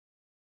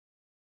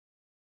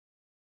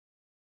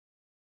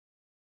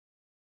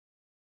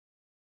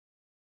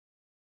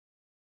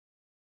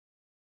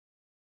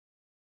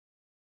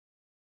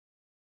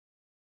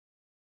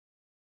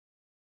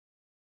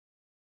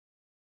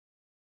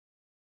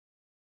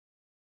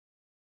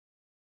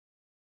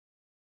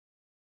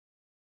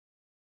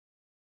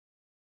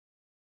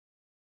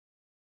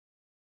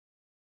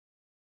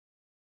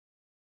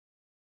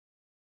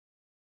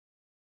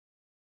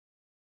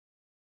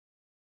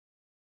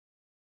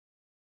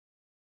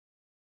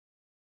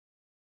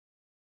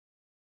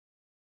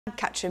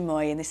Katrin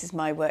Moye and this is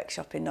my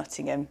workshop in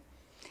Nottingham.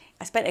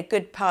 I spent a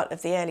good part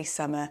of the early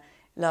summer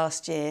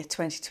last year,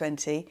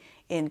 2020,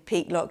 in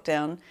peak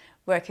lockdown,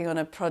 working on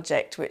a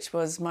project which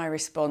was my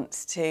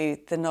response to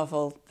the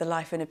novel The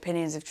Life and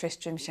Opinions of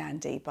Tristram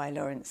Shandy by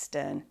Laurence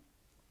Sterne.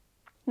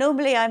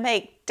 Normally I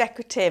make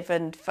decorative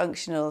and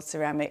functional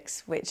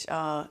ceramics, which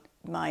are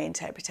my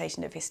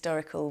interpretation of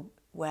historical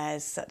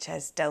wares such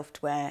as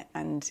Delft ware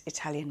and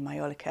Italian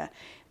maiolica,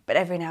 but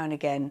every now and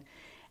again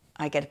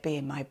I get a bee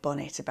in my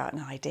bonnet about an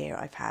idea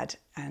I've had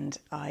and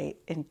I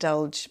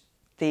indulge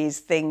these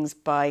things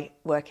by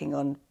working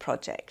on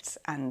projects,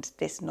 and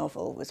this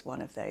novel was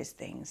one of those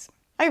things.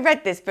 I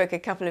read this book a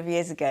couple of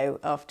years ago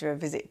after a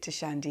visit to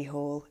Shandy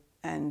Hall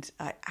and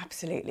I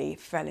absolutely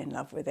fell in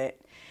love with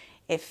it.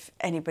 If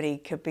anybody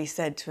could be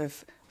said to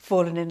have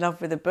fallen in love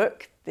with a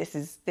book,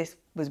 this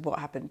was what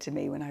happened to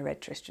me when I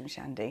read Tristram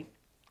Shandy.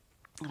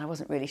 And I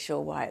wasn't really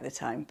sure why at the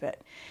time, but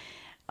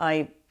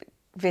I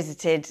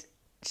visited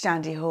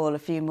Shandy Hall a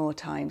few more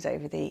times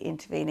over the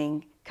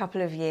intervening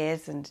couple of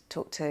years and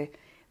talked to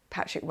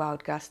Patrick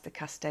Wildgust, the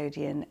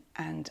custodian,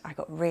 and I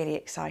got really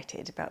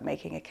excited about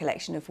making a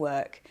collection of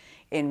work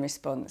in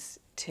response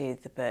to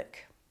the book.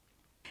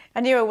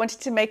 I knew I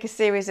wanted to make a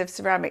series of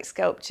ceramic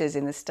sculptures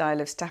in the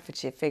style of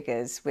Staffordshire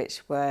figures,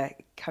 which were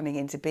coming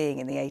into being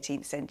in the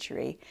 18th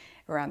century,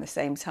 around the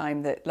same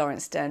time that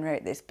Laurence Sterne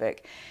wrote this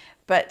book.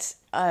 But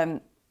I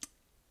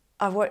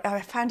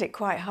found it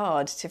quite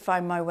hard to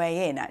find my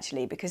way in,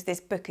 actually, because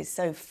this book is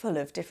so full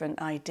of different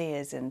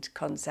ideas and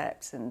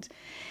concepts and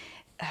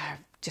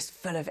just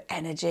full of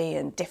energy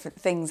and different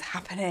things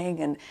happening,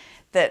 and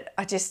that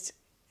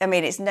I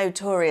mean, it's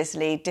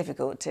notoriously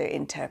difficult to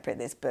interpret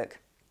this book.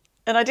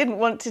 And I didn't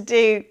want to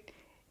do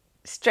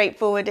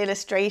straightforward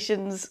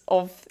illustrations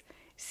of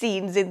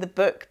scenes in the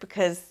book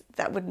because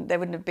there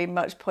wouldn't have been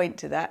much point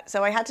to that.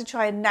 So I had to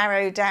try and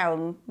narrow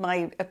down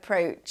my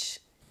approach.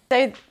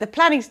 So the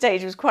planning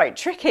stage was quite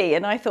tricky,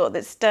 and I thought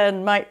that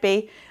Sterne might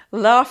be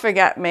laughing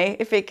at me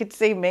if he could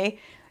see me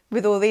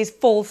with all these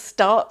false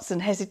starts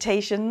and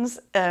hesitations,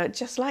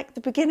 just like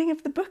the beginning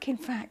of the book, in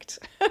fact.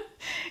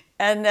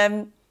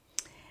 And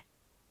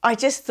I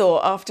just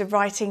thought, after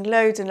writing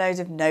loads and loads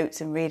of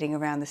notes and reading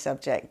around the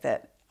subject,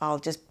 that I'll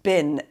just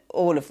bin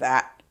all of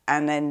that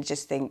and then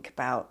just think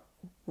about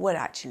what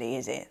actually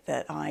is it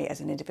that I, as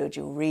an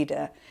individual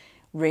reader,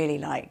 really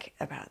like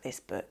about this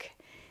book.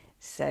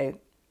 So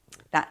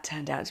that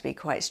turned out to be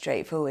quite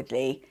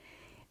straightforwardly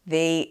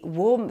the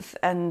warmth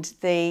and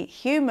the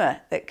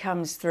humour that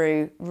comes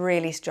through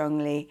really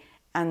strongly,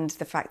 and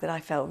the fact that I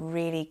felt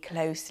really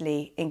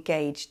closely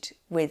engaged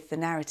with the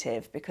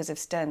narrative because of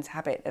Sterne's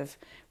habit of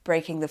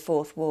breaking the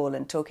fourth wall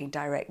and talking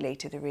directly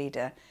to the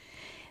reader.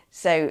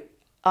 So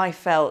I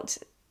felt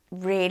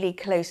really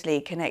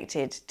closely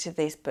connected to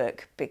this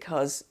book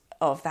because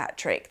of that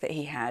trick that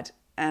he had,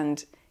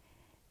 and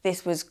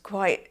this was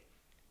quite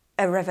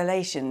a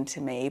revelation to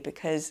me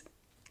because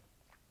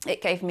it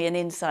gave me an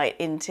insight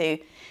into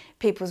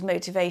people's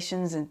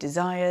motivations and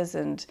desires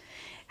and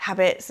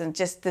habits, and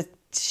just the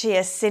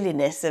sheer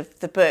silliness of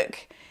the book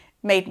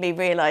made me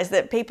realise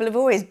that people have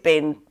always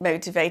been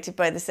motivated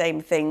by the same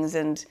things.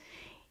 And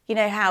you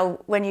know how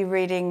when you're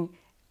reading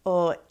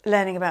or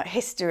learning about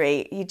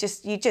history, you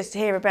just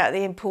hear about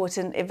the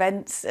important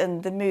events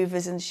and the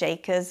movers and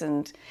shakers,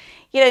 and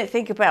you don't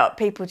think about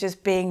people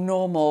just being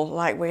normal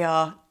like we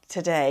are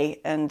today.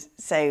 And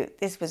so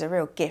this was a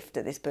real gift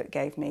that this book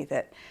gave me,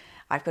 that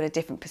I've got a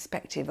different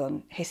perspective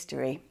on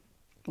history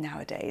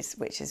nowadays,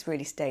 which has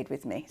really stayed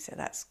with me, so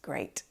that's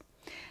great.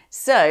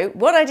 So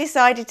what I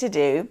decided to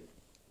do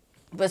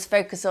was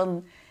focus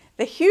on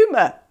the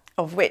humour,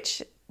 of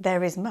which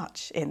there is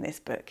much in this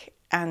book,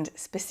 and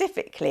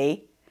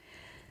specifically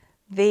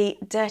the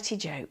dirty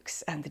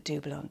jokes and the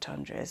double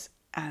entendres.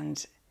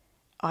 And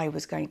I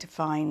was going to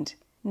find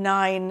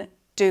 9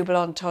 double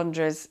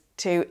entendres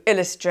to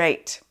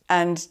illustrate.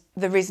 And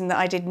the reason that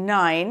I did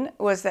 9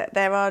 was that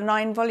there are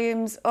 9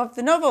 volumes of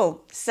the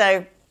novel.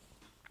 So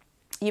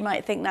you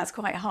might think that's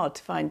quite hard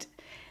to find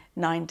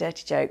 9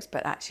 dirty jokes,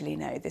 but actually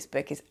no, this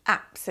book is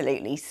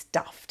absolutely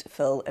stuffed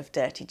full of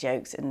dirty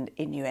jokes and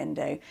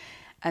innuendo.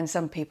 And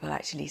some people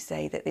actually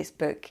say that this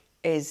book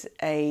is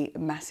a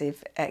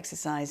massive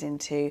exercise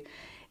into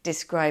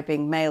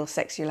describing male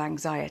sexual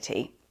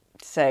anxiety.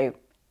 So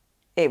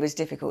it was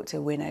difficult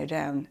to winnow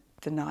down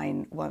the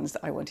 9 ones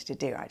that I wanted to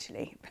do,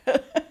 actually.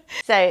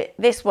 So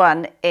this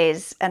one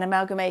is an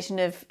amalgamation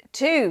of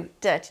 2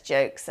 dirty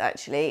jokes,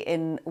 actually,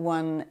 in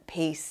one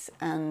piece,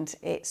 and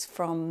it's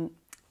from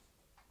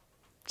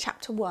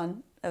chapter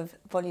 1 of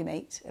volume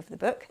 8 of the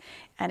book,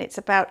 and it's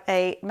about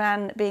a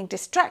man being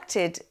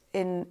distracted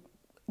in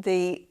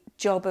the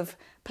job of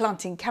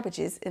planting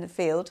cabbages in a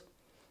field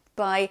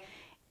by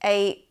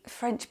a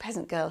French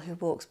peasant girl who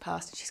walks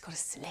past, and she's got a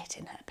slit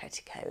in her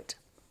petticoat.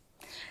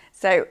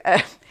 So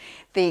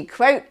the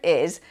quote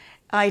is,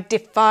 "I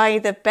defy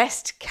the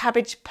best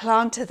cabbage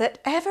planter that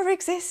ever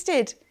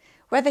existed.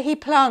 Whether he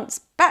plants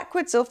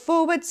backwards or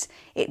forwards,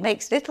 it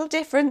makes little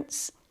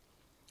difference.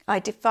 I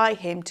defy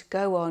him to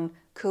go on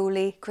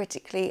coolly,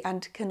 critically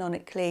and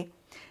canonically,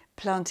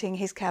 planting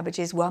his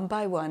cabbages one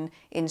by one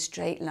in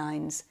straight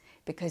lines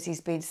because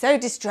he's been so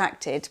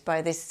distracted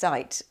by this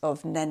sight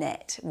of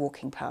Nanette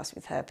walking past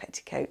with her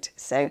petticoat.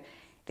 So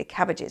the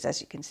cabbages,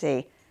 as you can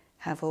see,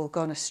 have all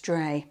gone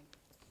astray.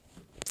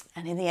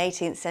 And in the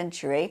 18th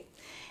century,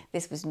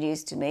 this was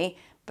news to me,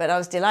 but I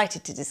was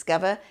delighted to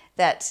discover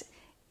that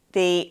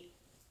the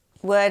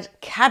word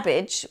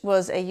cabbage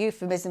was a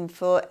euphemism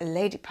for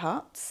lady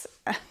parts,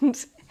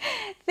 and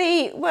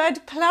the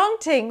word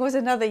planting was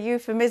another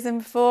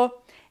euphemism for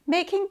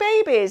making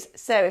babies.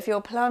 So if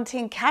you're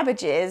planting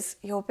cabbages,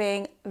 you're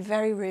being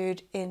very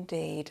rude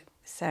indeed.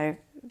 So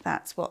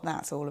that's what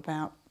that's all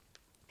about.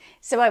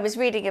 So I was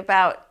reading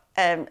about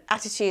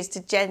attitudes to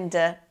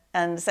gender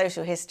and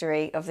social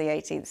history of the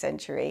 18th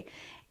century,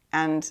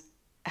 and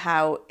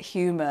how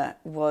humour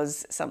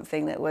was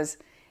something that was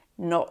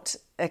not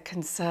a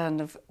concern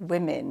of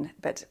women,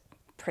 but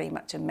pretty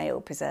much a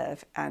male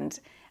preserve. And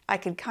I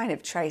could kind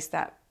of trace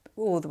that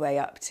all the way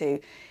up to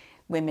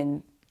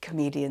women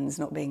comedians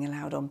not being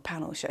allowed on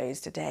panel shows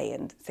today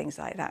and things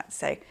like that.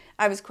 So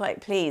I was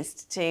quite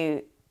pleased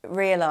to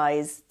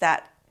realise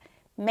that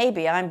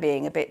maybe I'm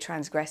being a bit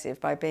transgressive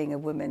by being a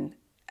woman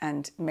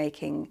and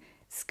making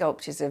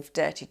sculptures of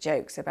dirty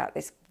jokes about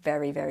this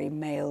very, very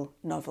male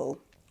novel.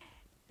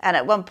 And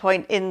at one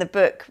point in the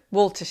book,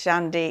 Walter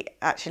Shandy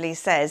actually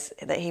says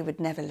that he would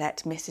never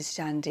let Mrs.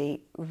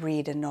 Shandy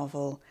read a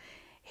novel.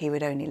 He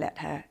would only let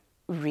her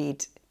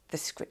read the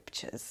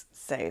scriptures.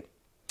 So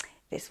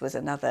this was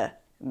another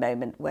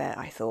moment where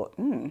I thought,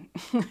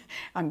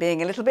 I'm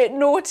being a little bit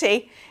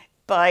naughty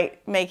by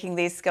making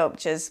these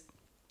sculptures.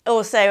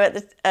 Also,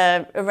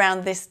 at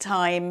around this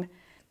time,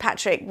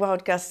 Patrick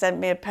Wildgus sent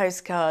me a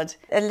postcard.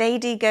 A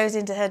lady goes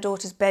into her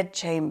daughter's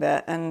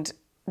bedchamber and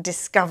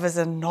discovers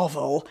a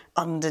novel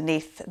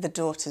underneath the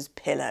daughter's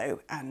pillow,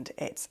 and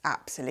it's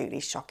absolutely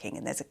shocking.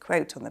 And there's a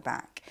quote on the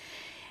back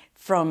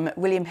from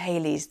William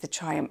Haley's The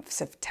Triumphs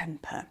of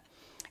Temper,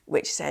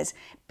 which says,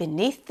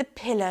 "Beneath the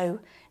pillow,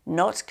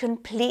 not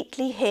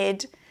completely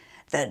hid,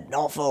 the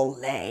novel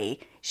lay.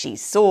 She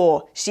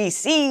saw, she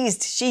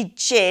seized, she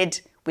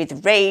chid.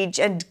 With rage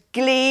and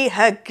glee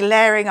her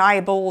glaring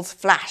eyeballs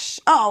flash.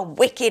 'Oh,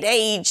 wicked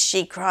age,'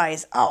 she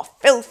cries, 'oh,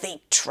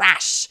 filthy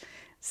trash.'"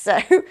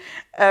 So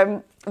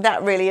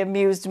that really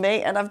amused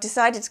me, and I've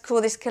decided to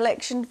call this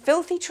collection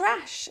Filthy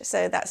Trash.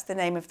 So that's the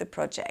name of the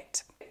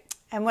project.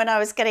 And when I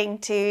was getting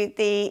to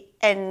the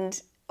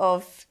end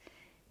of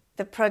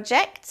the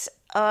project,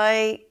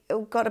 I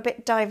got a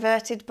bit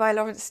diverted by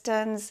Laurence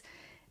Sterne's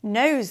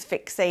nose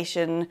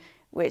fixation,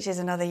 which is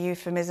another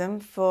euphemism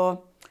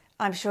for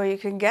I'm sure you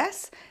can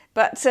guess.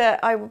 But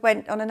I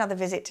went on another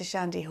visit to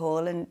Shandy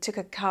Hall and took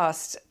a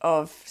cast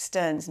of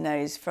Sterne's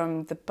nose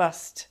from the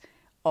bust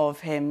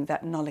of him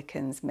that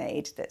Nollekens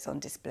made that's on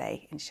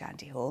display in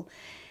Shandy Hall.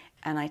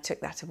 And I took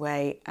that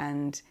away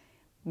and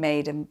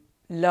made a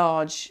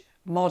large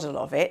model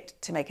of it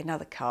to make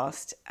another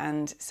cast.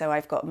 And so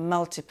I've got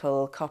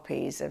multiple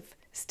copies of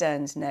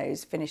Sterne's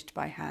nose finished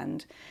by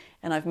hand.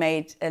 And I've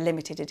made a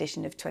limited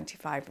edition of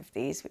 25 of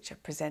these, which are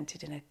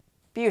presented in a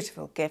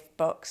beautiful gift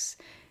box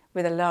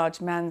with a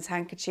large man's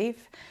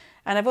handkerchief.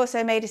 And I've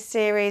also made a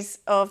series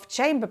of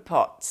chamber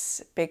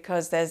pots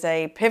because there's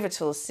a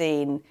pivotal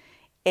scene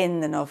in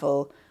the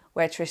novel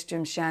where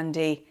Tristram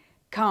Shandy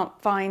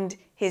can't find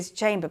his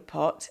chamber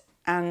pot,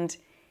 and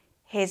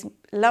his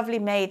lovely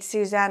maid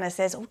Susanna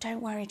says, "Oh,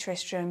 don't worry,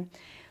 Tristram,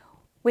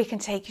 we can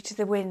take you to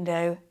the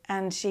window."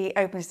 And she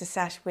opens the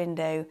sash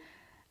window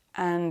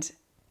and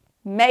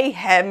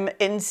mayhem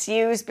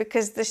ensues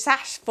because the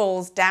sash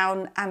falls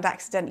down and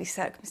accidentally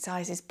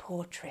circumcises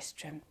poor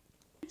Tristram.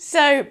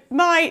 So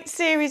my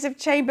series of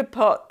chamber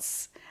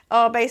pots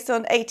are based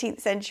on 18th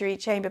century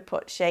chamber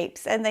pot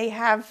shapes, and they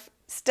have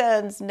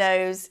Sterne's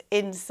nose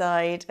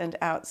inside and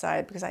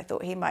outside because I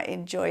thought he might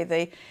enjoy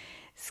the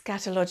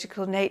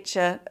scatological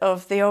nature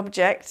of the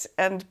object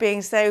and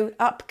being so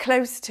up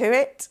close to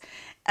it.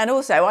 And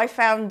also I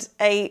found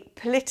a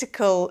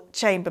political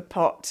chamber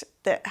pot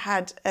that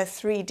had a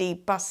 3D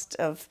bust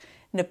of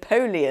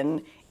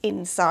Napoleon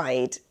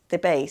inside the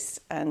base,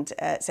 and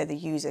so the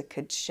user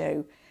could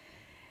show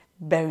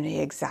Boney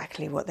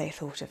exactly what they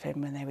thought of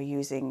him when they were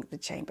using the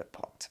chamber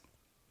pot.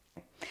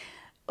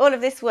 All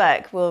of this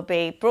work will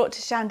be brought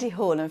to Shandy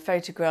Hall and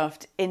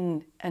photographed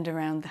in and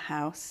around the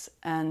house,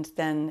 and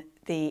then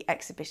the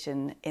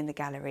exhibition in the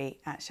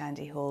gallery at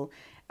Shandy Hall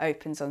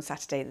opens on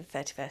Saturday the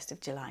 31st of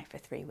July for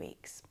 3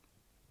 weeks.